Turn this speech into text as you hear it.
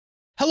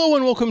Hello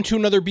and welcome to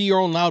another Be Your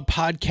Own Loud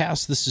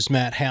podcast. This is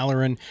Matt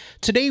Halloran.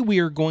 Today we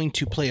are going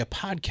to play a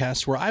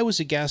podcast where I was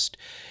a guest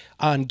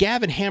on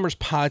Gavin Hammer's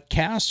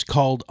podcast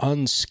called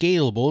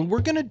Unscalable, and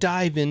we're going to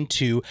dive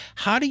into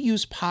how to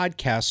use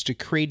podcasts to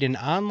create an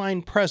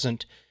online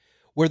presence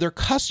where their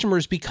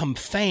customers become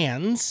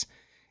fans,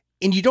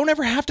 and you don't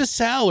ever have to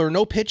sell or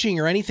no pitching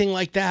or anything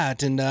like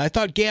that. And I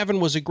thought Gavin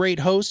was a great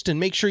host, and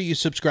make sure you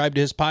subscribe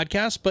to his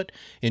podcast, but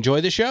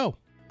enjoy the show.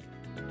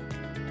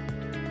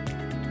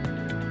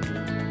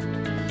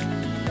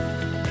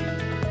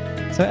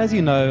 So as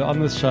you know, on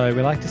this show,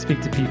 we like to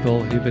speak to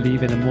people who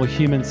believe in a more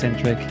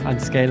human-centric,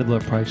 unscalable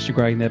approach to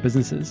growing their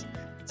businesses.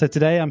 So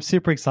today, I'm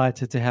super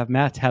excited to have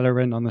Matt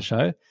Halloran on the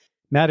show.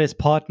 Matt is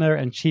partner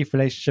and chief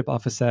relationship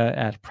officer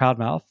at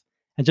Proudmouth.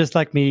 And just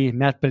like me,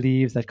 Matt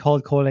believes that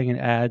cold calling and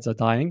ads are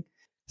dying.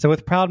 So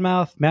with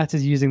Proudmouth, Matt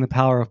is using the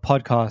power of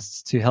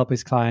podcasts to help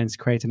his clients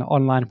create an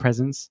online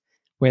presence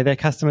where their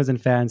customers and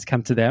fans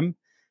come to them.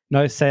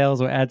 No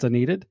sales or ads are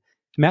needed.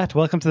 Matt,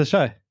 welcome to the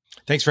show.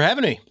 Thanks for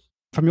having me.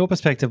 From your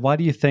perspective, why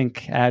do you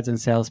think ads and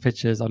sales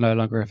pitches are no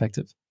longer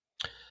effective?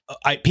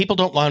 People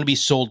don't want to be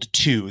sold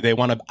to. They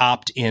want to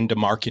opt into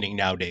marketing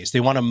nowadays. They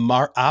want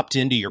to opt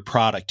into your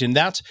product. And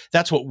that's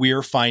what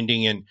we're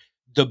finding in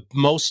the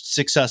most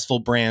successful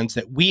brands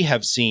that we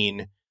have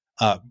seen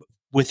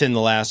within the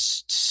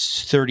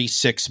last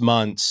 36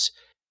 months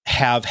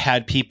have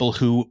had people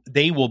who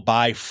they will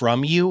buy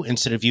from you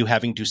instead of you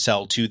having to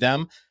sell to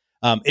them.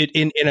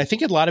 And I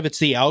think a lot of it's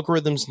the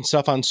algorithms and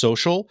stuff on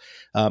social.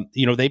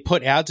 They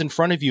put ads in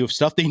front of you of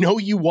stuff they know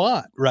you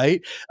want,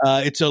 right?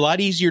 It's a lot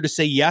easier to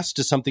say yes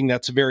to something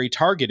that's very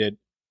targeted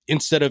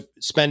instead of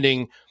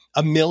spending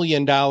 $1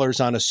 million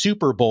on a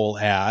Super Bowl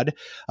ad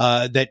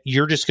that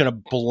you're just going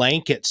to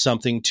blanket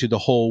something to the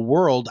whole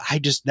world.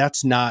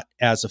 That's not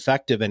as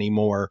effective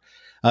anymore.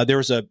 There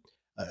was a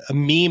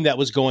meme that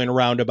was going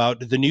around about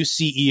the new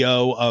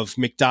CEO of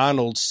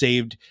McDonald's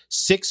saved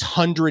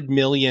 $600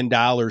 million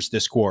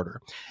this quarter.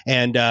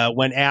 And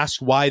when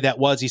asked why that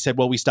was, he said,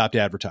 well, we stopped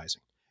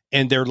advertising.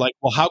 And they're like,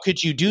 well, how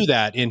could you do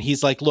that? And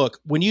he's like, look,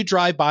 when you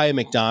drive by a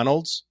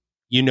McDonald's,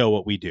 you know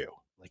what we do.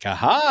 Like,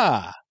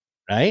 aha,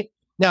 right?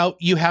 Now,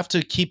 you have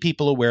to keep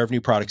people aware of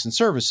new products and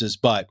services,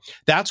 but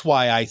that's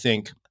why I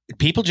think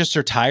people just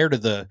are tired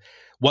of the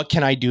what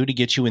can I do to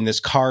get you in this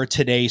car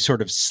today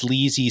sort of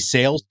sleazy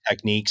sales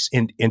techniques.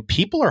 And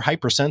people are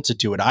hypersensitive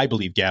to it, I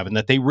believe, Gavin,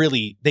 that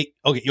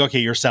okay,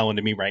 you're selling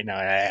to me right now.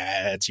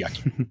 That's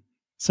yucky.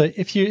 So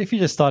if you're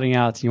just starting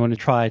out and you want to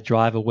try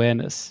drive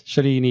awareness,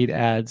 surely you need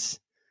ads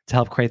to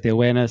help create the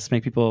awareness,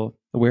 make people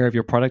aware of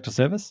your product or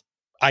service?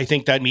 I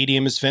think that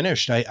medium is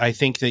finished. I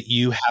think that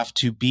you have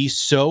to be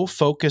so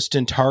focused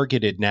and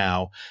targeted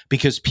now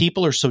because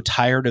people are so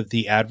tired of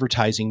the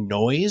advertising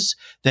noise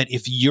that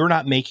if you're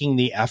not making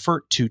the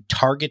effort to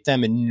target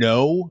them and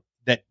know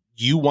that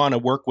you want to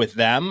work with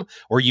them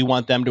or you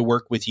want them to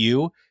work with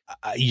you,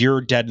 you're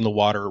dead in the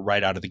water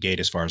right out of the gate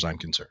as far as I'm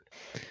concerned.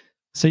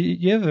 So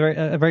you have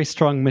a very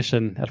strong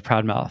mission at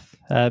Proudmouth.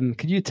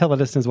 Could you tell the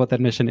listeners what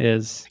that mission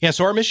is? Yeah,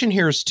 so our mission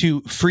here is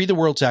to free the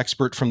world's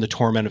expert from the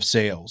torment of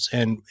sales.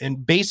 And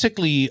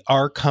basically,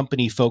 our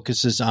company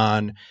focuses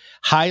on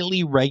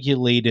highly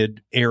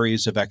regulated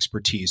areas of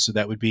expertise. So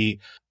that would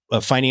be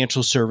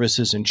financial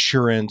services,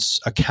 insurance,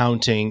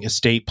 accounting,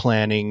 estate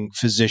planning,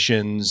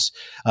 physicians,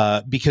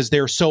 because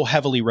they're so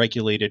heavily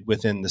regulated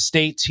within the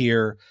states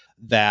here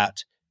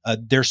that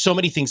there's so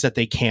many things that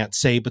they can't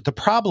say, but the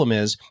problem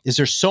is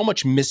there's so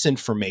much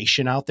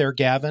misinformation out there,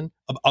 Gavin,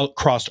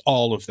 across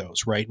all of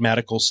those, right?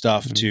 Medical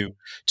stuff to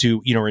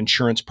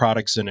insurance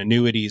products and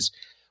annuities.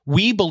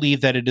 We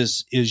believe that it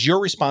is your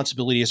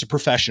responsibility as a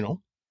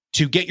professional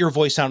to get your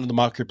voice out in the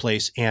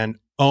marketplace and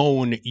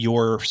own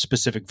your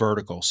specific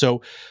vertical.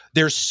 So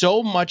there's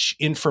so much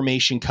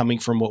information coming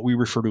from what we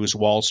refer to as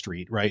Wall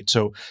Street, right?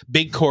 So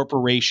big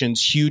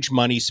corporations, huge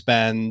money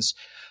spends.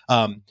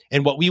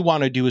 And what we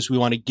want to do is we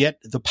want to get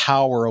the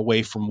power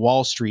away from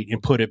Wall Street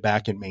and put it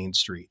back in Main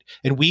Street.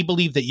 And we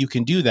believe that you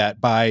can do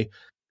that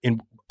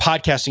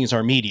podcasting is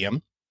our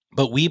medium,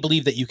 but we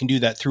believe that you can do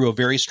that through a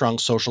very strong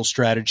social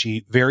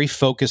strategy, very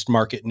focused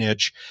market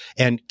niche,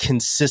 and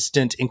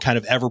consistent and kind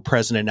of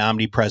ever-present and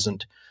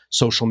omnipresent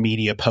social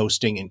media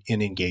posting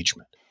and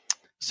engagement.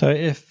 So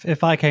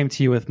if I came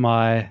to you with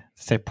my,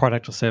 say,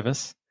 product or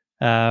service,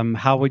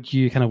 how would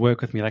you kind of work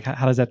with me? Like,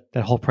 how does that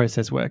whole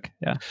process work?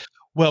 Yeah.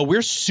 Well,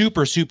 we're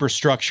super, super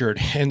structured.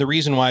 And the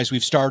reason why is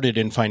we've started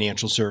in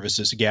financial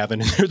services, Gavin,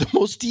 and they're the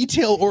most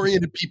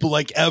detail-oriented people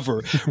like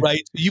ever,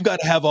 right? You've got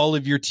to have all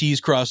of your T's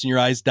crossed and your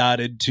I's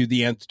dotted to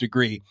the nth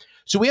degree.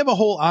 So we have a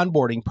whole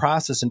onboarding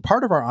process. And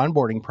part of our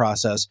onboarding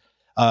process,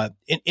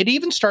 it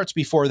even starts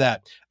before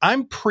that.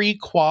 I'm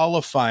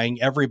pre-qualifying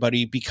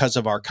everybody because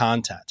of our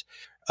content.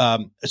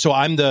 So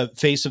I'm the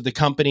face of the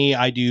company.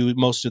 I do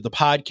most of the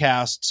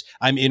podcasts.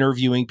 I'm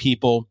interviewing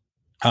people.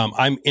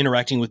 I'm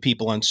interacting with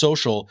people on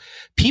social.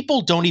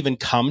 People don't even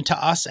come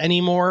to us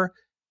anymore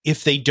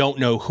if they don't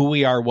know who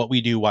we are, what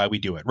we do, why we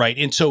do it, right?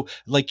 And so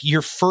like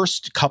your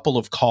first couple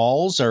of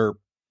calls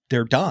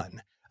they're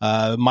done.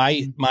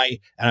 My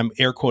and I'm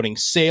air quoting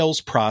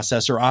sales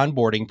process or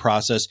onboarding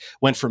process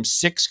went from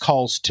 6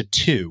 calls to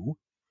 2,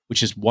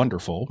 which is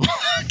wonderful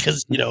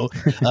because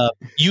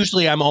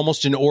usually I'm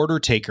almost an order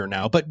taker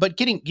now. But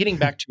getting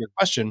back to your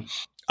question,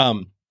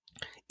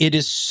 it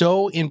is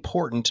so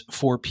important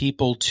for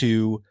people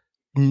to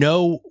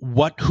know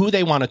who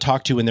they want to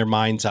talk to in their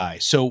mind's eye.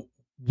 So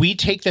we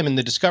take them in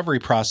the discovery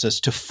process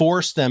to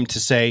force them to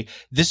say,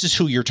 this is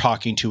who you're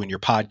talking to in your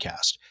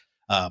podcast.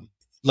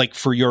 Like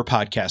for your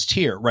podcast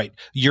here, right?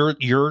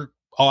 Your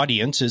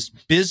audience is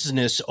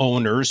business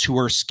owners who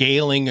are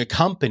scaling a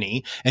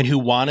company and who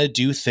want to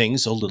do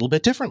things a little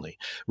bit differently,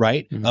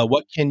 right? Mm-hmm.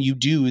 What can you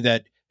do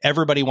that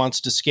everybody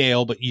wants to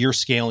scale, but you're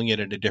scaling it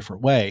in a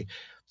different way?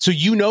 So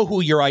you know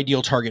who your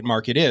ideal target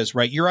market is,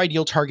 right? Your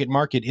ideal target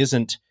market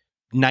isn't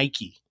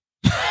Nike.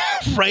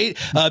 Right?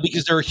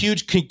 Because they're a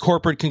huge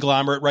corporate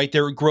conglomerate, right?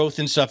 Their growth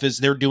and stuff is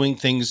they're doing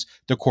things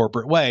the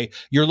corporate way.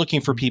 You're looking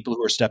for people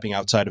who are stepping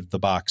outside of the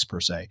box per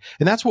se.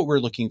 And that's what we're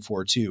looking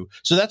for too.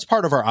 So that's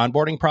part of our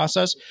onboarding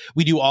process.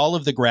 We do all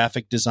of the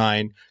graphic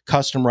design,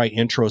 custom write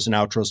intros and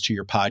outros to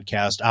your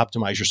podcast,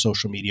 optimize your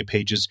social media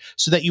pages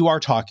so that you are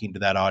talking to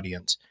that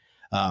audience.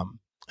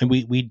 And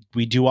we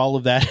do all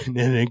of that in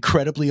an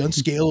incredibly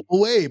unscalable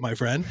way, my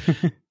friend.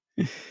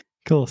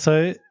 Cool.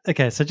 So,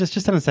 okay. So just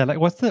to understand, like,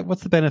 what's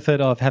the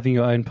benefit of having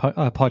your own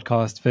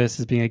podcast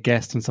versus being a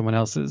guest on someone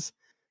else's?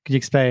 Could you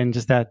explain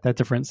just that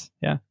difference?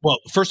 Yeah. Well,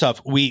 first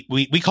off, we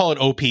call it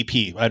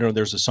OPP. I don't know.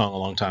 There's a song a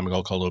long time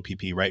ago called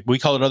OPP, right? We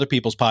call it other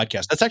people's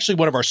podcast. That's actually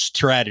one of our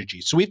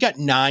strategies. So we've got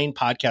 9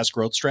 podcast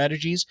growth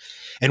strategies,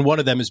 and one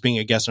of them is being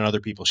a guest on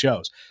other people's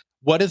shows.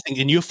 What is,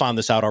 and you found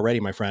this out already,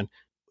 my friend.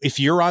 If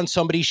you're on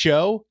somebody's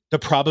show, the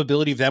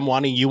probability of them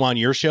wanting you on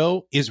your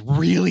show is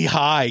really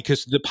high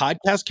because the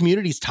podcast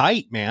community is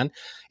tight, man.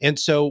 And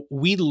so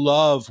we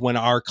love when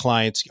our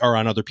clients are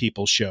on other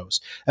people's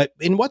shows.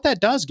 And what that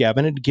does,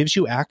 Gavin, it gives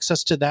you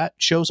access to that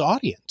show's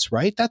audience,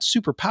 right? That's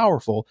super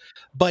powerful.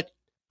 But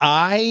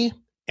I,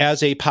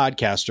 as a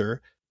podcaster,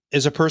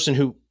 as a person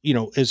who,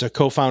 is a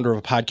co-founder of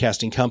a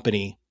podcasting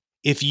company,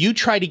 if you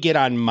try to get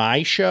on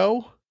my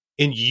show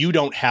and you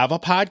don't have a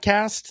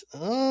podcast,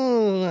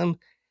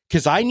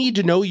 because I need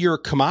to know your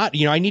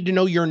commodity. I need to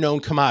know your known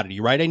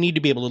commodity, right? I need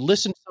to be able to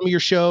listen to some of your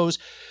shows.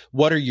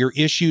 What are your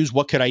issues?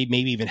 What could I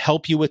maybe even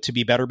help you with to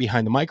be better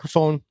behind the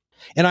microphone?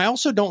 And I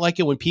also don't like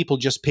it when people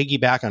just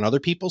piggyback on other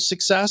people's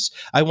success.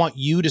 I want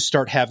you to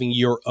start having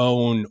your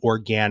own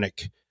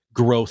organic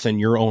growth and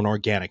your own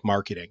organic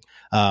marketing.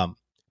 But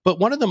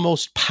one of the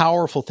most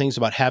powerful things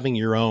about having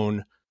your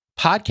own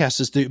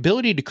podcast is the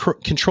ability to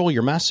control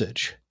your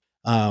message.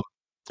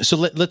 So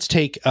let's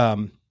take...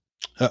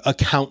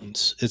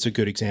 accountants is a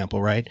good example,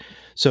 right?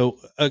 So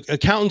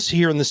accountants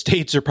here in the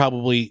States are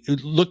probably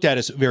looked at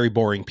as very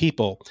boring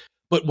people,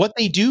 but what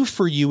they do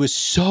for you is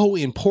so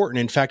important.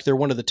 In fact, they're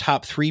one of the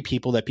top 3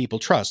 people that people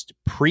trust.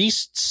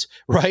 Priests,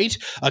 right?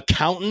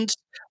 Accountants,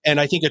 and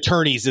I think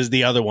attorneys is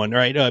the other one,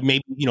 right?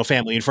 Maybe,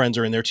 family and friends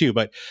are in there too,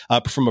 but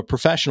from a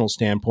professional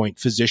standpoint,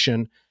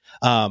 physician.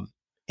 And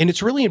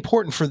it's really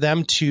important for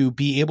them to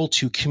be able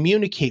to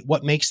communicate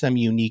what makes them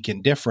unique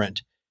and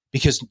different,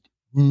 because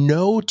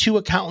no 2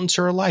 accountants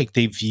are alike.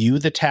 They view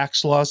the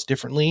tax laws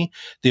differently.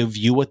 They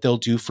view what they'll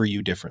do for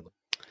you differently.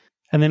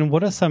 And then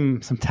what are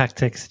some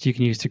tactics that you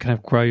can use to kind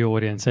of grow your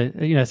audience? So,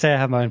 say I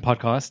have my own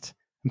podcast.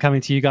 I'm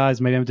coming to you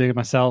guys. Maybe I'm doing it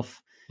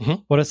myself.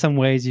 Mm-hmm. What are some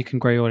ways you can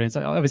grow your audience?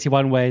 Obviously,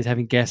 one way is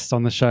having guests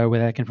on the show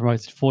where they can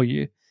promote it for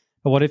you.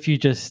 But what if you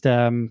just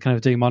kind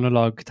of doing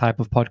monologue type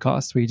of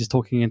podcast where you're just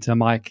talking into a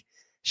mic,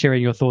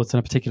 sharing your thoughts on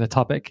a particular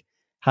topic?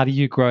 How do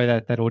you grow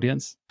that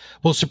audience?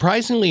 Well,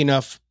 surprisingly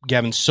enough,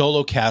 Gavin,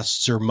 solo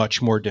casts are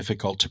much more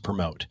difficult to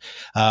promote.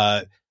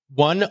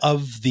 One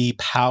of the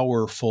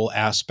powerful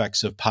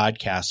aspects of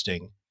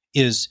podcasting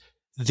is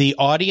the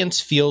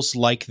audience feels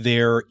like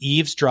they're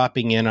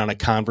eavesdropping in on a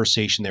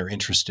conversation they're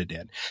interested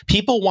in.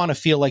 People want to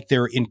feel like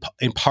they're in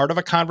part of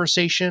a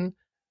conversation.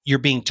 You're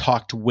being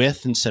talked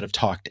with instead of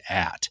talked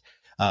at.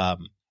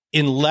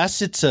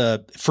 Unless it's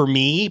for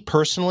me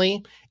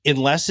personally,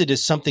 unless it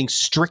is something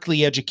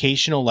strictly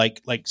educational,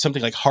 like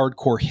something like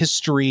Hardcore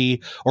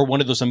History or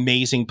one of those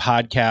amazing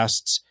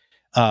podcasts,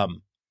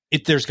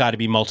 there's got to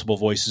be multiple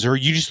voices, or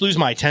you just lose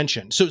my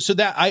attention. So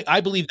that I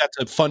believe that's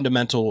a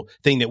fundamental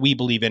thing that we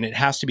believe in. It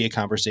has to be a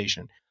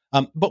conversation.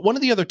 But one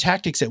of the other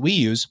tactics that we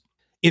use,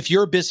 if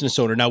you're a business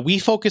owner, now we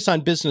focus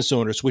on business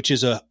owners, which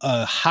is a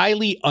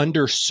highly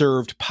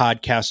underserved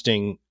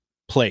podcasting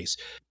place.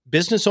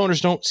 Business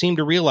owners don't seem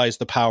to realize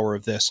the power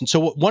of this. And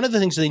so one of the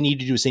things they need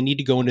to do is they need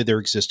to go into their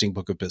existing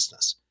book of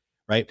business,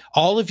 right?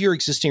 All of your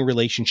existing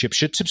relationships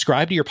should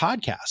subscribe to your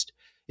podcast.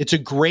 It's a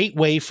great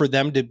way for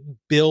them to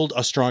build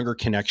a stronger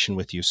connection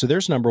with you. So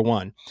there's number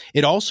one.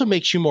 It also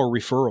makes you more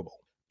referable.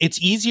 It's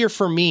easier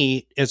for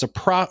me as a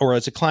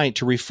client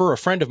to refer a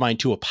friend of mine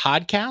to a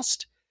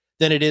podcast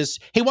than it is,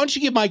 hey, why don't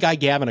you give my guy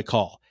Gavin a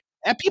call?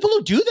 And people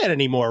don't do that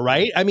anymore,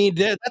 right? I mean,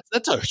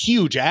 that's a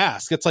huge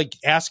ask. It's like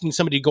asking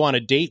somebody to go on a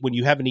date when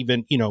you haven't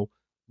even,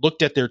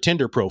 looked at their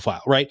Tinder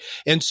profile, right?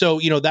 And so,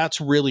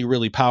 that's really,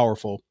 really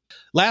powerful.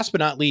 Last but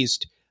not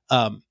least,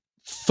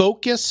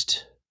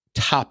 focused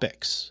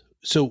topics.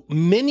 So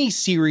mini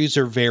series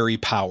are very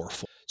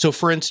powerful. So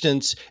for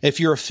instance, if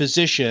you're a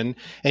physician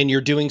and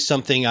you're doing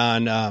something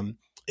on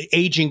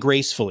aging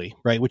gracefully,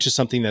 right, which is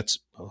something that's,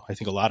 I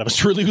think a lot of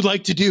us really would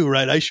like to do,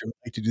 right? I sure would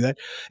like to do that.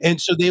 And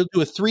so they'll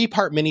do a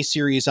 3-part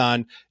miniseries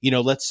on,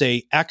 let's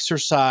say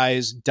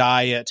exercise,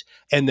 diet,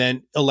 and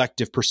then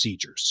elective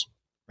procedures,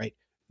 right?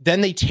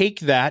 Then they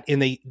take that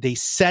and they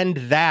send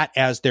that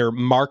as their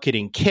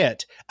marketing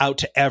kit out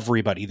to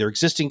everybody, their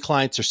existing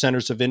clients, their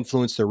centers of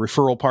influence, their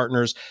referral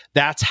partners.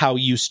 That's how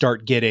you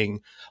start getting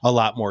a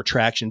lot more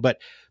traction. But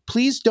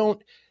please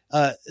don't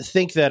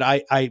think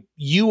that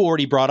you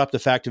already brought up the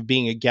fact of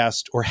being a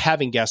guest or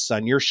having guests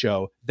on your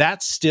show.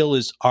 That still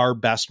is our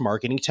best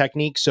marketing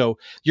technique. So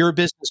you're a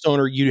business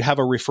owner, you have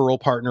a referral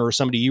partner or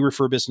somebody you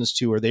refer business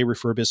to, or they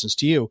refer business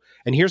to you.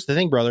 And here's the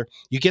thing, brother,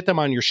 you get them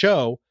on your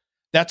show.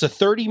 That's a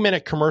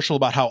 30-minute commercial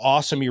about how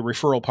awesome your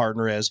referral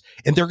partner is.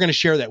 And they're going to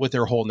share that with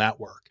their whole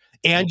network.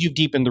 And you've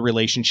deepened the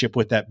relationship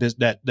with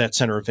that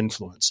center of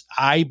influence.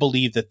 I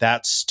believe that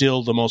that's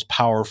still the most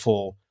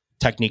powerful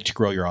technique to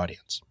grow your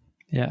audience.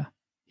 Yeah.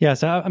 Yeah.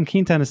 So I'm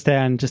keen to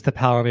understand just the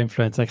power of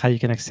influence, like how you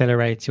can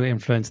accelerate your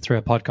influence through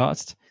a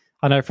podcast.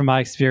 I know from my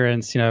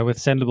experience, with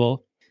Sendable,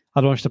 I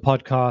launched a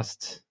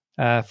podcast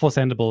for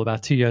Sendable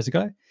about 2 years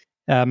ago.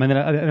 And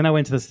then I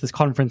went to this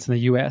conference in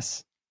the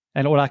US,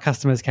 and all our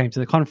customers came to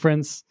the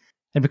conference.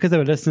 And because they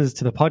were listeners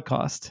to the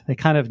podcast, they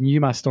kind of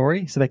knew my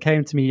story. So they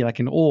came to me like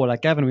in awe,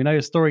 like, Gavin, we know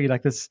your story,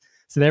 like this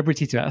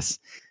celebrity to us.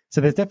 So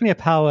there's definitely a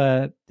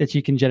power that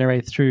you can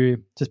generate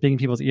through just being in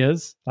people's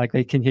ears. Like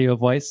they can hear your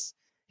voice,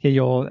 hear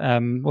your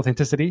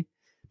authenticity.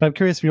 But I'm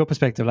curious from your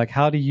perspective, like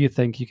how do you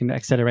think you can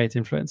accelerate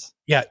influence?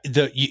 Yeah,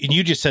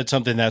 you just said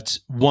something that's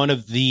one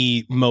of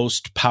the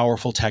most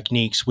powerful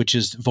techniques, which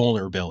is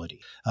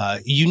vulnerability.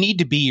 You need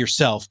to be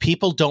yourself.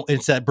 People don't,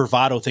 it's that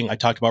bravado thing I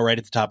talked about right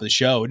at the top of the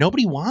show.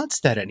 Nobody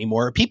wants that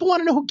anymore. People want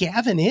to know who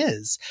Gavin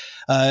is.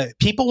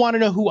 People want to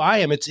know who I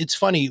am. It's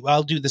funny.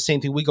 I'll do the same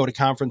thing. We go to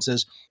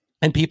conferences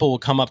and people will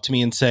come up to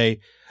me and say,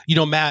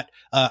 Matt,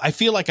 I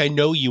feel like I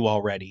know you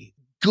already.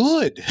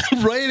 Good,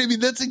 right? I mean,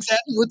 that's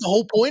exactly what the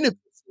whole point of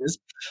this is.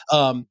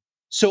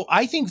 So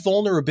I think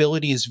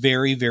vulnerability is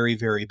very, very,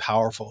 very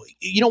powerful.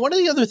 One of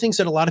the other things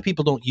that a lot of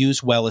people don't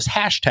use well is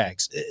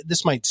hashtags.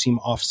 This might seem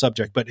off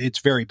subject, but it's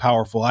very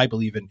powerful, I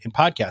believe, in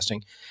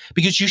podcasting,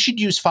 because you should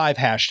use 5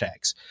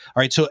 hashtags. All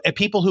right. So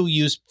people who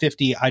use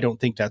 50, I don't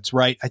think that's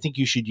right. I think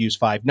you should use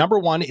 5. Number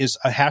 1 is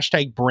a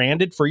hashtag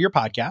branded for your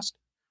podcast,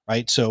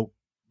 right? So,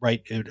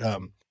 right.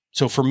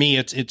 So for me,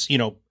 it's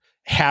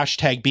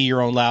hashtag be your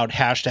own loud,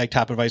 hashtag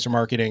top advisor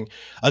marketing.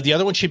 The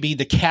other one should be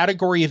the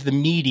category of the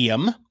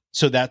medium.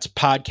 So that's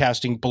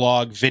podcasting,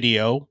 blog,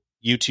 video,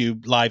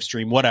 YouTube, live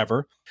stream,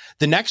 whatever.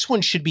 The next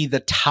one should be the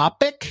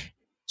topic.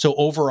 So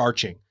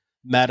overarching,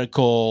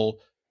 medical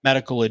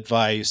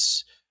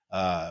advice,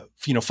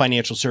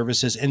 financial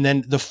services. And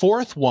then the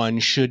fourth one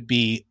should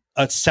be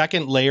a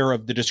second layer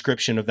of the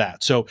description of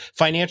that. So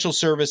financial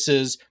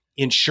services,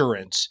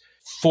 insurance,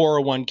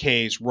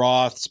 401ks,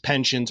 Roths,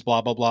 pensions,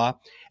 blah, blah, blah.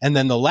 And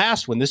then the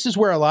last one, this is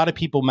where a lot of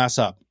people mess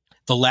up.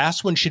 The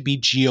last one should be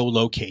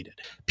geolocated.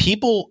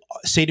 People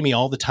say to me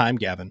all the time,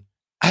 Gavin,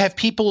 I have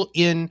people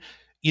in,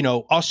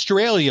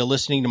 Australia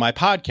listening to my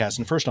podcast.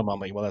 And first I'm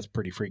like, well, that's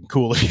pretty freaking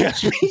cool if you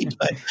ask me.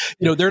 But,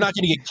 they're not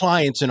going to get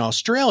clients in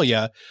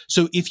Australia.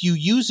 So if you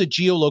use a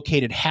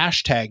geolocated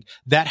hashtag,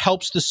 that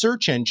helps the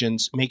search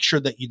engines make sure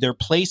that they're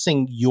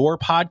placing your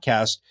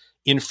podcast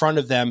in front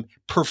of them,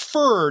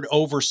 preferred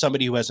over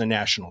somebody who has a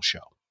national show.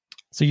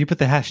 So you put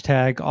the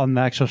hashtag on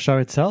the actual show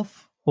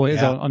itself, or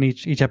is it on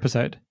each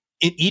episode?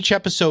 In each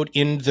episode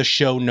in the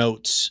show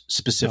notes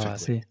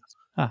specifically.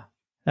 Oh, I see.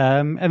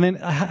 And then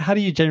how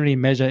do you generally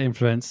measure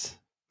influence?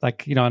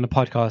 Like, on a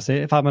podcast,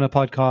 if I'm on a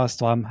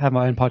podcast or I have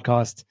my own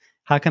podcast,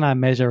 how can I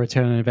measure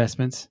return on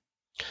investments?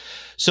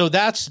 So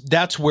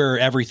that's where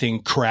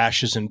everything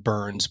crashes and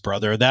burns,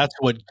 brother. That's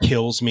what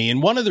kills me.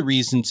 And one of the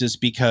reasons is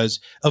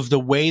because of the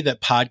way that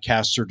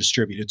podcasts are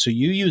distributed. So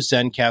you use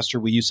Zencastr,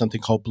 we use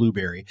something called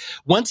Blueberry.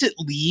 Once it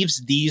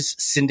leaves these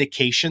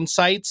syndication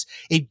sites,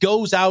 it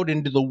goes out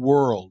into the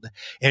world,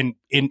 and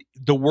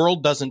the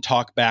world doesn't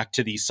talk back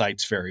to these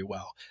sites very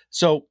well.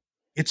 So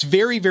it's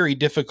very, very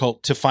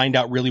difficult to find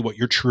out really what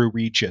your true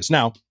reach is.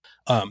 Now,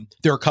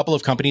 there are a couple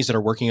of companies that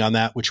are working on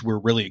that, which we're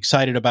really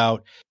excited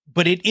about,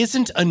 but it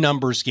isn't a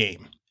numbers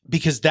game,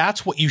 because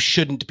that's what you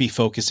shouldn't be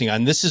focusing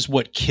on. This is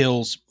what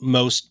kills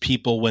most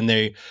people when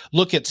they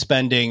look at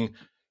spending,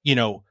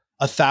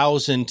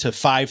 $1,000 to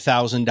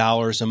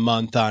 $5,000 a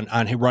month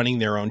on running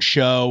their own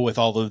show with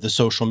all of the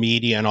social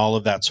media and all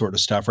of that sort of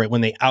stuff, right?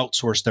 When they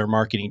outsource their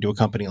marketing to a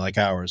company like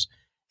ours.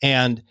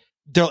 And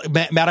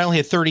Matt, I only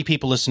had 30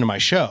 people listen to my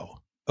show.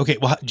 Okay,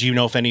 well, do you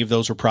know if any of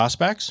those were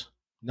prospects?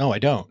 No, I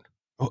don't.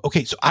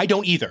 Okay, so I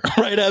don't either,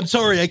 right? I'm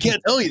sorry, I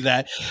can't tell you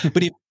that.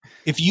 But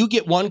if you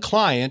get one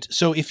client,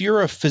 so if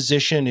you're a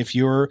physician, if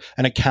you're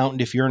an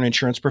accountant, if you're an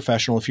insurance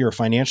professional, if you're a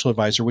financial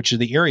advisor, which are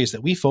the areas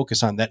that we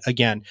focus on, that,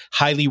 again,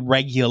 highly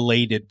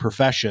regulated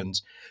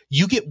professions,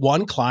 you get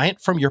one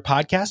client from your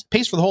podcast,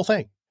 pays for the whole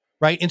thing.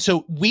 right? And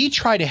so we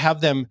try to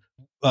have them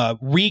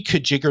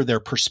reconfigure their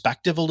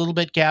perspective a little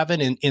bit,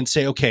 Gavin, and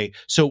say, okay,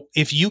 so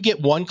if you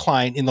get one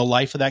client in the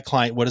life of that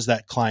client, what is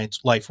that client's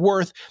life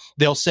worth?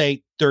 They'll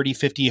say 30,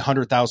 50,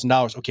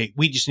 $100,000. Okay,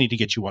 we just need to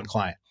get you one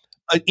client.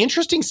 An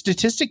interesting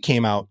statistic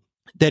came out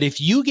that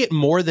if you get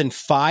more than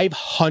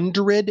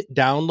 500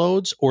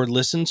 downloads or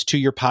listens to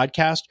your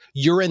podcast,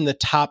 you're in the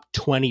top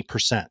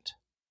 20%.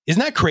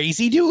 Isn't that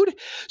crazy, dude?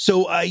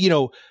 So,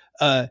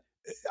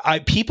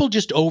 people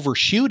just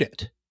overshoot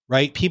it,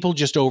 right? People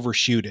just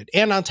overshoot it.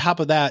 And on top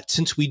of that,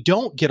 since we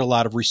don't get a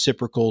lot of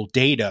reciprocal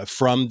data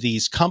from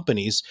these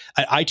companies,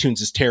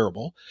 iTunes is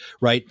terrible,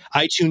 right?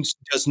 iTunes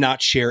does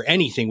not share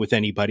anything with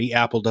anybody.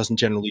 Apple doesn't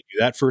generally do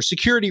that for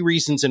security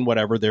reasons and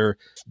whatever their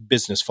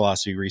business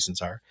philosophy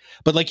reasons are.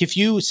 But like if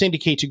you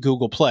syndicate to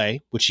Google Play,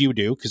 which you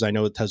do, because I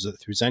know it does it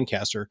through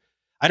Zencastr,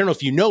 I don't know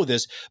if you know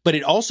this, but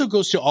it also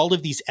goes to all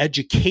of these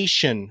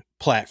education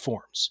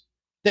platforms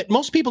that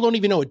most people don't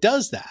even know it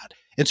does that.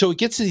 And so it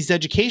gets to these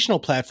educational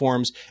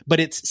platforms, but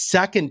it's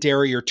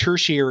secondary or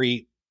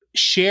tertiary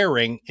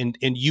sharing, and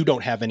you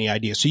don't have any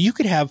idea. So you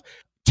could have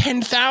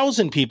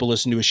 10,000 people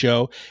listen to a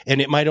show,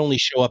 and it might only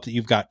show up that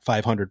you've got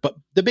 500. But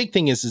the big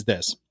thing is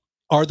this: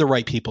 are the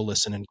right people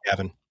listening,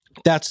 Gavin?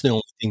 That's the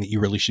only thing that you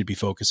really should be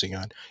focusing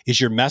on.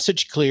 Is your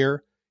message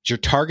clear? Is your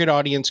target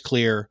audience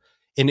clear?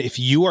 And if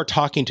you are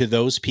talking to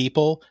those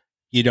people,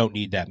 you don't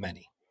need that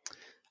many.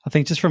 I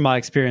think just from my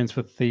experience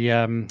with the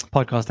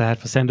podcast I had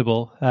for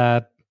Sendable,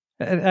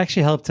 it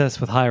actually helped us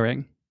with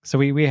hiring. So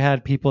we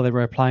had people that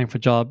were applying for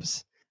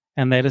jobs,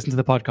 and they listened to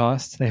the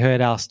podcast. They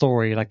heard our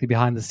story, like the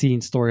behind the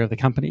scenes story of the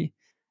company.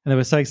 And they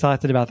were so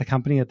excited about the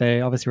company that they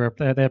obviously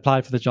they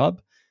applied for the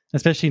job,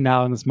 especially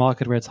now in this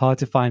market where it's hard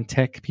to find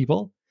tech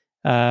people.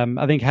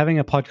 I think having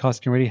a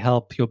podcast can really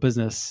help your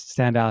business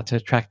stand out to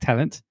attract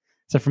talent.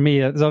 So for me,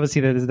 there's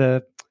obviously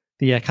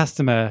the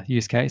customer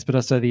use case, but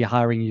also the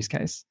hiring use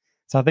case.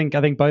 So I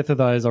think both of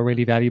those are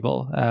really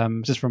valuable,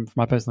 just from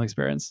my personal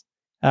experience.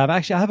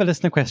 Actually, I have a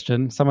listener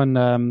question. Someone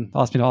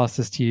asked me to ask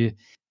this to you.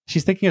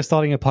 She's thinking of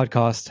starting a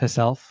podcast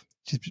herself.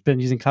 She's been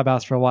using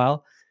Clubhouse for a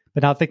while,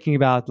 but now thinking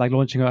about like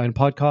launching her own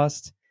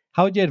podcast.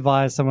 How would you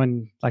advise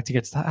someone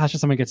how should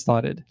someone get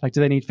started? Like, do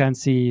they need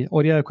fancy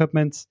audio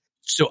equipment?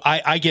 So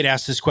I get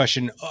asked this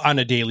question on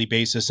a daily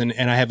basis, and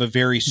I have a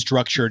very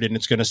structured, and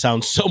it's going to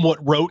sound somewhat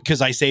rote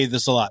because I say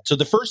this a lot. So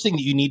the first thing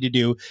that you need to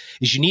do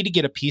is you need to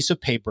get a piece of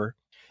paper,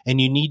 and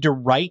you need to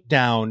write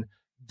down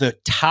the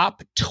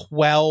top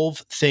 12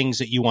 things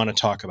that you want to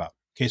talk about.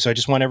 Okay, so I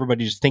just want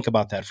everybody to just think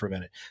about that for a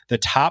minute. The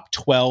top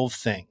 12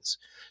 things.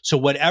 So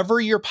whatever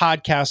your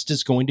podcast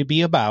is going to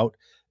be about,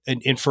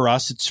 and for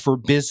us, it's for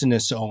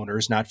business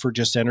owners, not for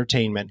just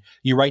entertainment.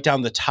 You write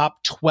down the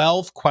top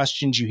 12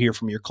 questions you hear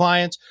from your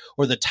clients,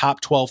 or the top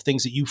 12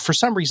 things that you, for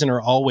some reason,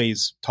 are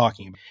always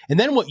talking about. And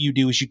then what you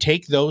do is you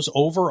take those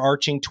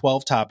overarching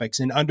 12 topics,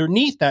 and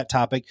underneath that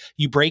topic,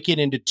 you break it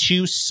into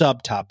 2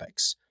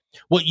 subtopics.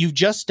 What you've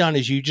just done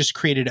is you just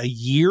created a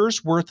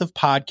year's worth of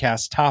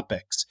podcast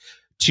topics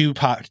to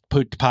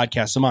put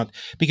podcasts a month.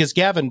 Because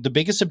Gavin, the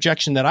biggest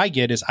objection that I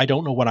get is I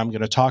don't know what I'm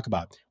going to talk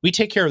about. We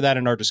take care of that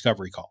in our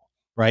discovery call,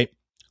 right?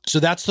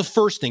 So that's the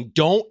first thing.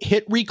 Don't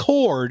hit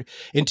record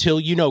until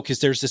you know,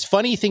 because there's this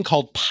funny thing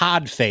called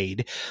pod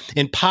fade.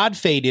 And pod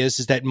fade is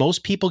that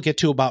most people get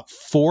to about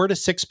 4 to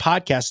 6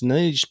 podcasts and then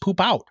they just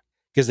poop out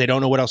because they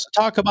don't know what else to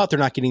talk about. They're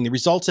not getting the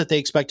results that they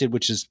expected,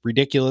 which is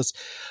ridiculous.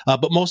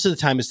 But most of the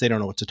time is they don't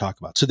know what to talk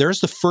about. So there's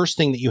the first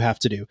thing that you have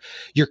to do.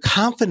 Your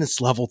confidence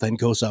level then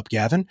goes up,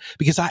 Gavin,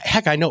 because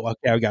I know,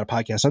 okay, I got a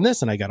podcast on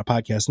this and I got a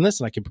podcast on this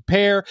and I can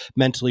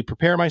mentally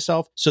prepare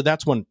myself. So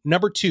that's one.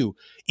 Number 2,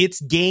 it's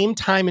game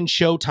time and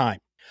show time.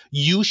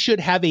 You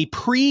should have a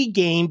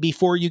pre-game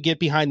before you get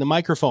behind the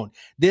microphone.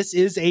 This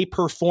is a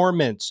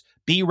performance.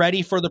 Be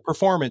ready for the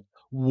performance.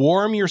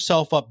 Warm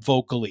yourself up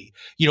vocally,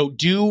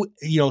 do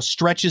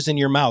stretches in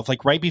your mouth.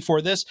 Like right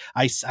before this,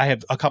 I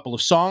have a couple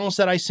of songs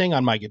that I sing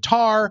on my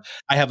guitar.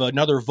 I have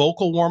another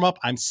vocal warm up.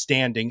 I'm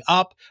standing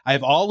up. I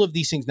have all of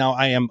these things. Now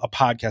I am a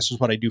podcaster, is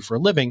what I do for a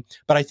living,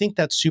 but I think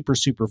that's super,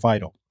 super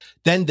vital.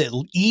 Then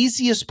the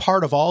easiest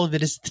part of all of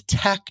it is the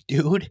tech,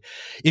 dude.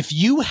 If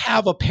you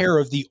have a pair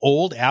of the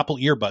old Apple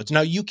earbuds, now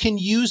you can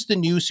use the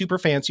new super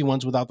fancy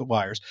ones without the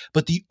wires,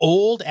 but the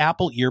old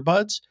Apple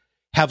earbuds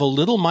have a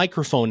little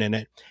microphone in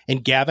it.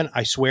 And Gavin,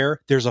 I swear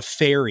there's a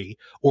fairy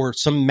or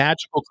some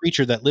magical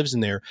creature that lives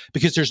in there,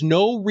 because there's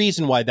no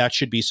reason why that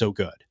should be so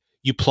good.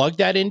 You plug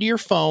that into your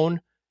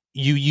phone,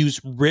 you use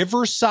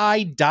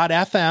Riverside.fm,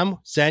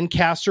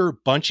 Zencastr,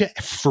 bunch of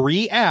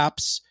free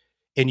apps,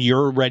 and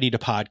you're ready to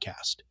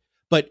podcast.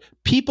 But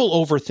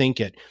people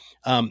overthink it.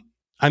 I'm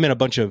in a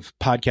bunch of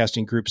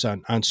podcasting groups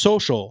on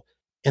social,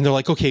 and they're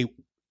like, okay,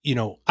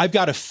 I've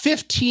got a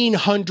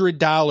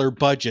 $1,500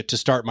 budget to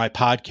start my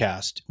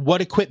podcast.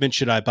 What equipment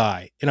should I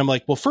buy? And I'm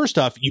like, well, first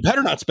off, you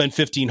better not spend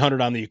 $1,500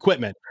 on the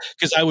equipment,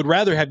 because I would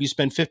rather have you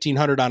spend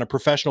 $1,500 on a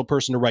professional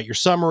person to write your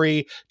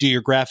summary, do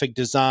your graphic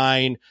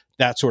design,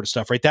 that sort of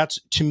stuff, right? That's,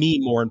 to me,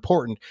 more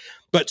important.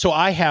 But so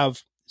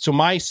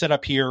my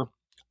setup here,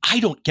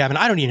 Gavin,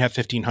 I don't even have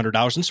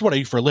 $1,500. This is what I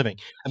do for a living.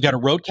 I've got a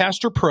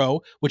Rodecaster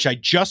Pro, which I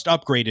just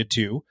upgraded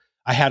to.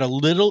 I had a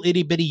little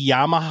itty bitty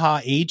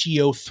Yamaha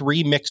AGO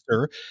 3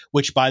 mixer,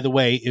 which, by the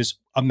way, is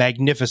a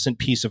magnificent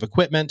piece of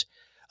equipment.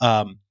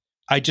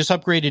 I just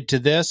upgraded to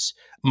this.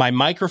 My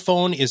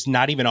microphone is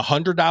not even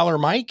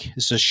 $100 mic.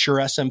 It's a Shure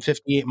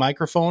SM58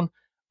 microphone.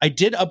 I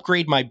did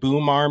upgrade my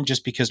boom arm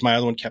just because my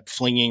other one kept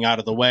flinging out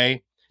of the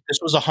way. This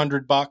was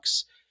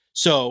 $100.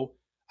 So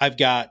I've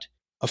got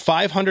a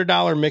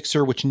 $500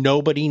 mixer, which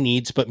nobody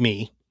needs but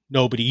me.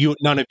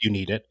 None of you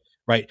need it,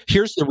 right?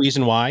 Here's the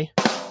reason why.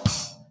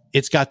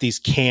 It's got these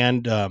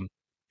canned.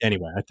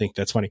 Anyway, I think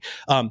that's funny.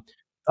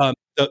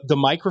 The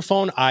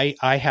microphone, I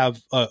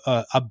have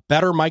a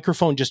better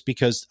microphone just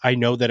because I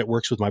know that it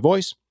works with my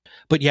voice.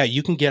 But yeah,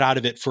 you can get out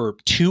of it for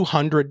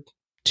 $200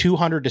 to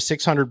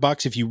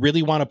 $600 if you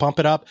really want to bump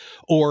it up,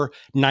 or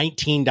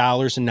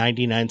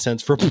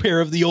 $19.99 for a pair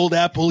of the old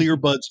Apple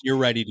earbuds. And you're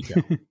ready to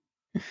go.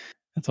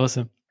 That's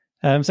awesome.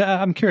 So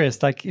I'm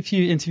curious, like if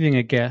you're interviewing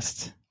a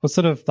guest, what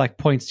sort of like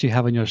points do you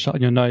have on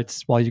your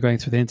notes while you're going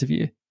through the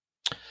interview?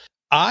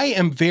 I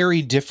am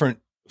very different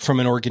from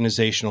an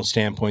organizational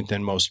standpoint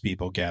than most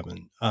people,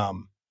 Gavin.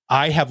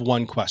 I have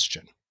one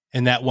question,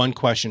 and that one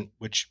question,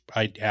 which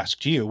I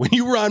asked you when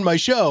you were on my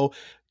show,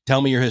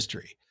 tell me your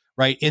history,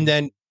 right? And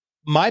then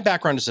my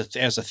background is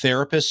as a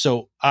therapist,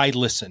 so I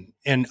listen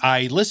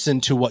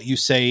to what you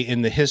say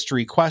in the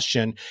history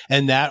question,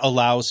 and that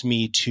allows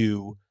me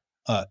to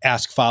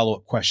ask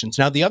follow-up questions.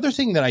 Now, the other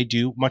thing that I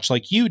do, much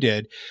like you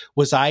did,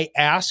 was I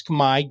ask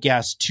my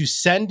guests to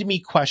send me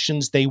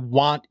questions they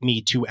want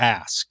me to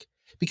ask,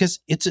 because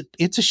it's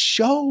a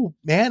show,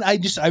 man. I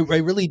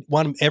really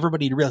want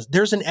everybody to realize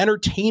there's an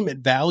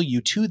entertainment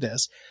value to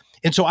this.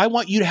 And so I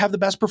want you to have the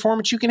best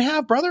performance you can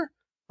have, brother.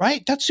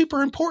 Right? That's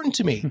super important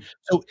to me.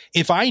 So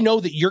if I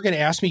know that you're going to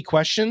ask me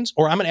questions,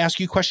 or I'm going to ask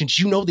you questions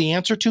you know the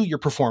answer to, your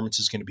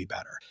performance is going to be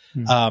better.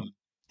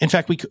 In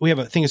fact, we have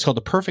a thing that's called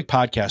the perfect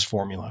podcast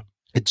formula.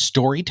 It's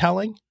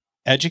storytelling,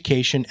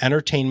 education,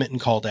 entertainment, and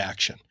call to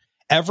action.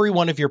 Every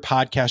one of your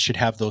podcasts should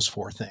have those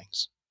four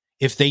things.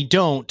 If they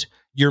don't,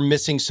 you're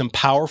missing some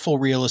powerful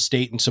real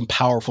estate and some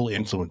powerful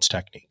influence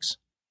techniques.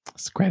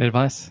 That's great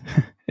advice.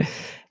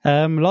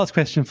 Last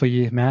question for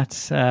you,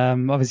 Matt.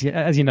 Obviously,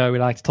 as you know, we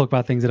like to talk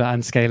about things that are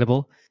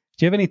unscalable.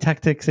 Do you have any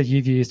tactics that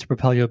you've used to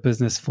propel your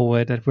business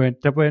forward that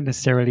weren't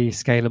necessarily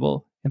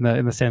scalable in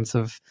the sense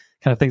of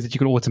kind of things that you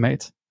could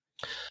automate?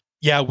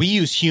 Yeah, we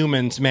use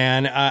humans,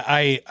 man.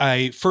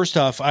 I first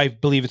off, I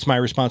believe it's my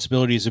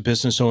responsibility as a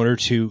business owner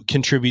to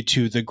contribute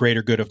to the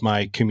greater good of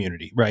my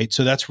community, right?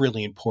 So that's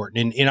really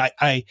important.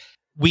 And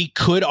we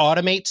could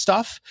automate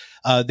stuff.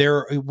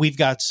 We've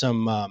got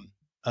some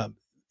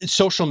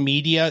social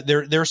media.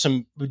 There are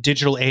some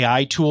digital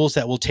AI tools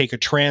that will take a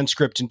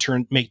transcript and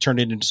turn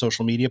it into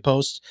social media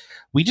posts.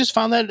 We just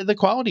found that the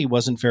quality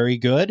wasn't very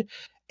good.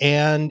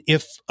 And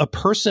if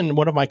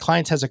one of my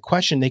clients has a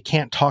question, they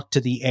can't talk to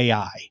the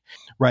AI,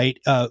 right?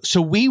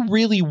 So we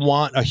really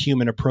want a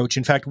human approach.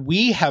 In fact,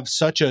 we have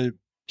such a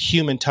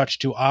human touch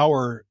to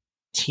our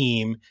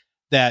team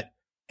that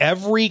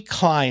every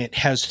client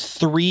has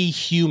 3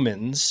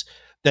 humans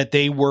that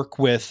they work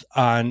with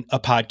on a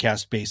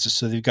podcast basis.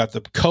 So they've got the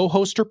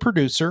co-host or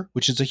producer,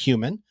 which is a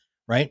human,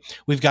 right?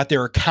 We've got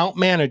their account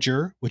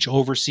manager, which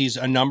oversees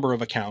a number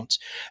of accounts.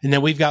 And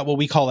then we've got what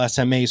we call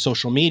SMA,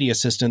 social media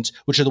assistants,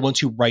 which are the ones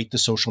who write the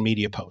social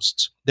media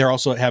posts. They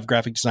also have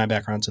graphic design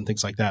backgrounds and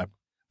things like that.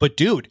 But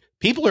dude,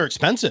 people are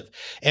expensive.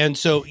 And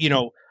so,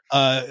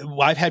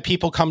 I've had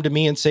people come to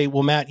me and say,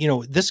 well, Matt,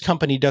 this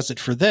company does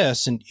it for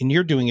this and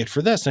you're doing it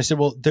for this. And I said,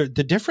 well, the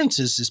difference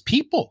is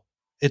people.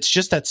 It's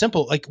just that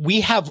simple. Like, we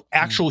have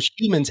actual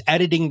humans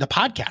editing the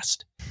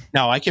podcast.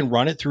 Now, I can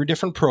run it through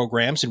different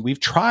programs, and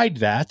we've tried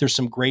that. There's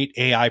some great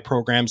AI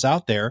programs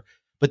out there,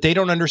 but they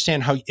don't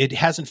understand it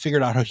hasn't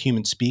figured out how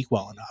humans speak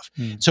well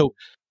enough. So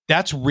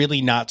that's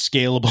really not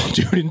scalable,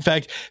 dude. In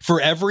fact,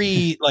 for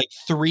every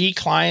 3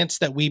 clients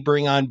that we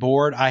bring on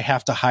board, I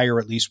have to hire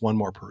at least one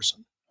more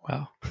person.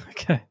 Wow.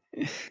 Okay.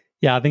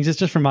 Yeah, I think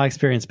just from my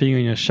experience being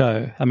on your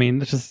show, I mean,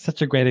 it's just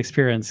such a great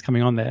experience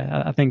coming on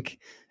there. I think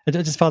it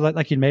just felt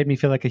like you made me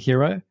feel like a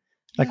hero.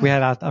 Like, we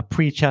had a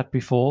pre-chat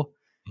before,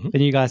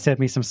 then you guys sent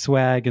me some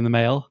swag in the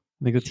mail,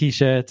 like a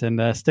t-shirt and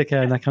a sticker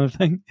and that kind of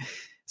thing.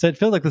 So it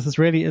feels like this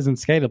really isn't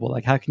scalable.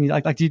 Like, how can you,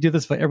 do you do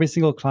this for every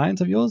single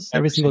client of yours?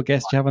 Every single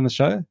guest you have on the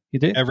show? You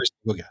do? Every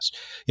single guest.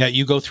 Yeah,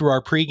 you go through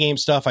our pregame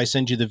stuff. I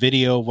send you the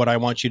video of what I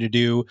want you to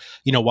do.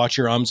 Watch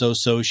your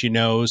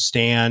so's,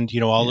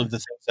 stand, all of the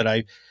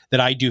things that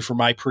I do for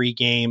my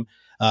pregame.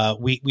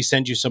 We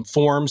send you some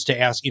forms to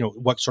ask,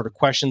 what sort of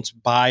questions,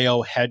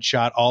 bio,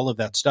 headshot, all of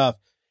that stuff.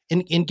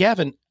 And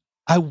Gavin,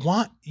 I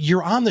want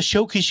you're on the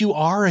show because you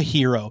are a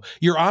hero.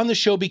 You're on the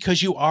show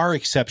because you are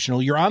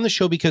exceptional. You're on the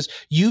show because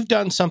you've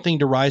done something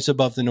to rise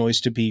above the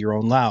noise to be your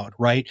own loud,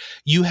 right?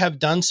 You have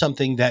done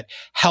something that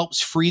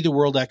helps free the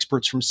world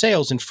experts from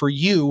sales. And for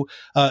you,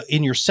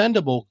 in your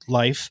Sendable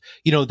life,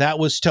 that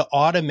was to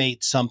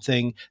automate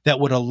something that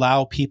would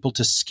allow people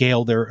to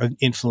scale their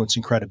influence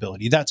and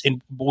credibility.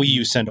 We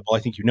use Sendable. I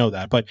think you know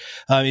that. But,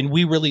 and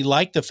we really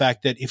like the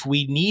fact that if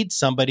we need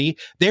somebody,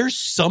 there's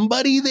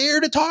somebody there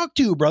to talk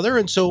to, brother.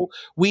 And so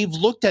we've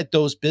looked at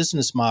those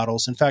business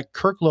models. In fact,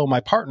 Kirk Lowe,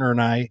 my partner,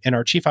 and I, and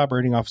our chief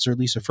operating officer,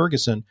 Lisa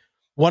Ferguson,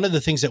 one of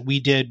the things that we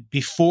did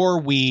before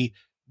we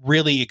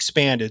really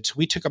expanded, so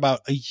we took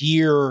about a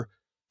year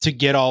to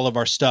get all of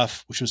our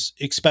stuff, which was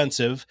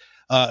expensive,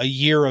 a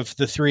year of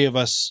the three of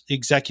us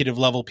executive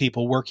level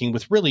people working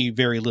with really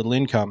very little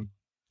income.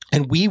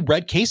 And we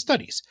read case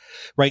studies,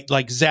 right?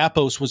 Like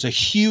Zappos was a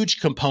huge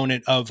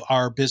component of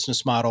our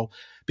business model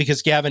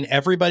because, Gavin,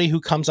 everybody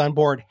who comes on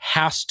board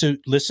has to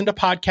listen to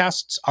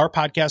podcasts, our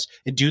podcast,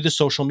 and do the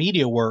social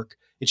media work.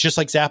 It's just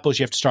like Zappos,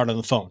 you have to start on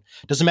the phone.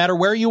 Doesn't matter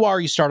where you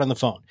are, you start on the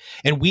phone.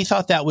 And we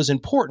thought that was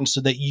important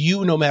so that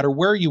you, no matter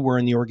where you were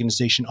in the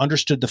organization,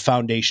 understood the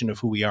foundation of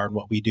who we are and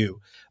what we do.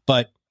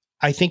 But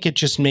I think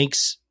it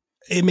makes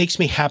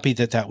me happy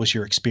that was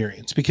your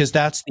experience because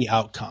that's the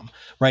outcome,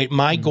 right?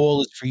 My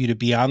goal is for you to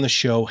be on the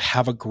show,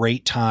 have a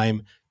great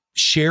time,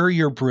 share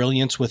your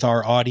brilliance with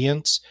our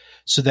audience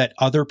so that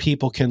other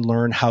people can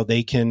learn how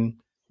they can,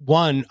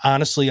 one,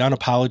 honestly,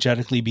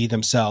 unapologetically be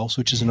themselves,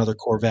 which is another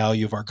core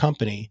value of our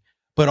company,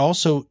 but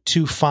also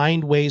to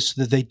find ways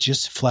so that they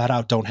just flat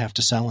out don't have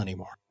to sell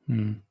anymore.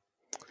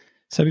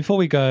 So before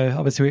we go,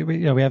 obviously,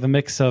 we have a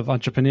mix of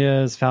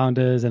entrepreneurs,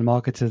 founders, and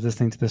marketers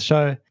listening to this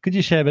show. Could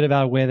you share a bit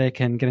about where they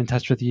can get in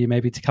touch with you,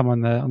 maybe to come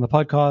on the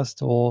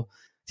podcast or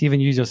to even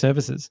use your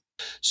services?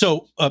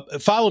 So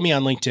follow me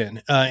on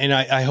LinkedIn, and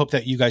I hope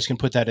that you guys can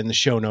put that in the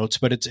show notes.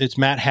 But it's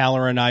Matt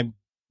Halloran. I've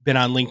been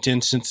on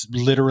LinkedIn since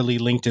literally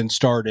LinkedIn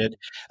started.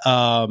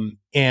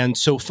 And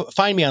so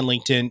find me on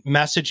LinkedIn,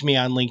 message me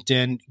on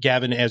LinkedIn.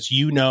 Gavin, as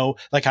you know,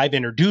 like I've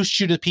introduced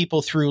you to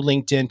people through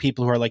LinkedIn,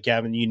 people who are like,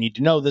 Gavin, you need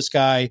to know this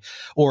guy,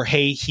 or,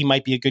 hey, he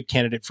might be a good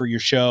candidate for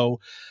your show.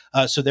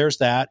 So there's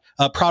that.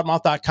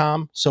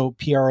 Proudmouth.com. So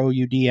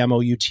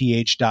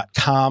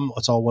PROUDMOUTH.com.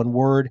 It's all one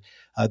word.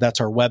 That's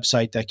our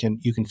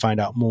website you can find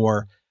out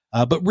more.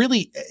 But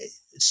really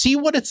see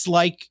what it's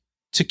like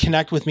to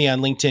connect with me on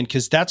LinkedIn,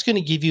 because that's going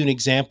to give you an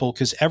example,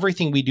 because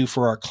everything we do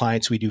for our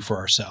clients, we do for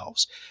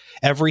ourselves.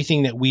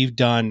 Everything that we've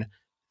done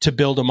to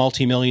build a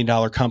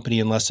multi-million-dollar company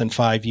in less than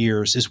 5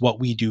 years is what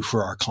we do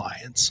for our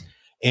clients.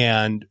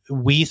 And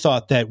we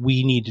thought that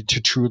we needed to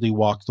truly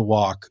walk the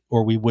walk,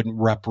 or we wouldn't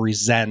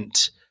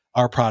represent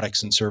our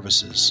products and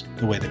services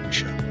the way that we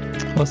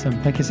should. Awesome.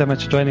 Thank you so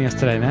much for joining us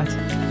today, Matt.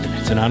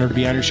 It's an honor to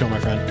be on your show, my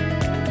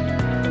friend.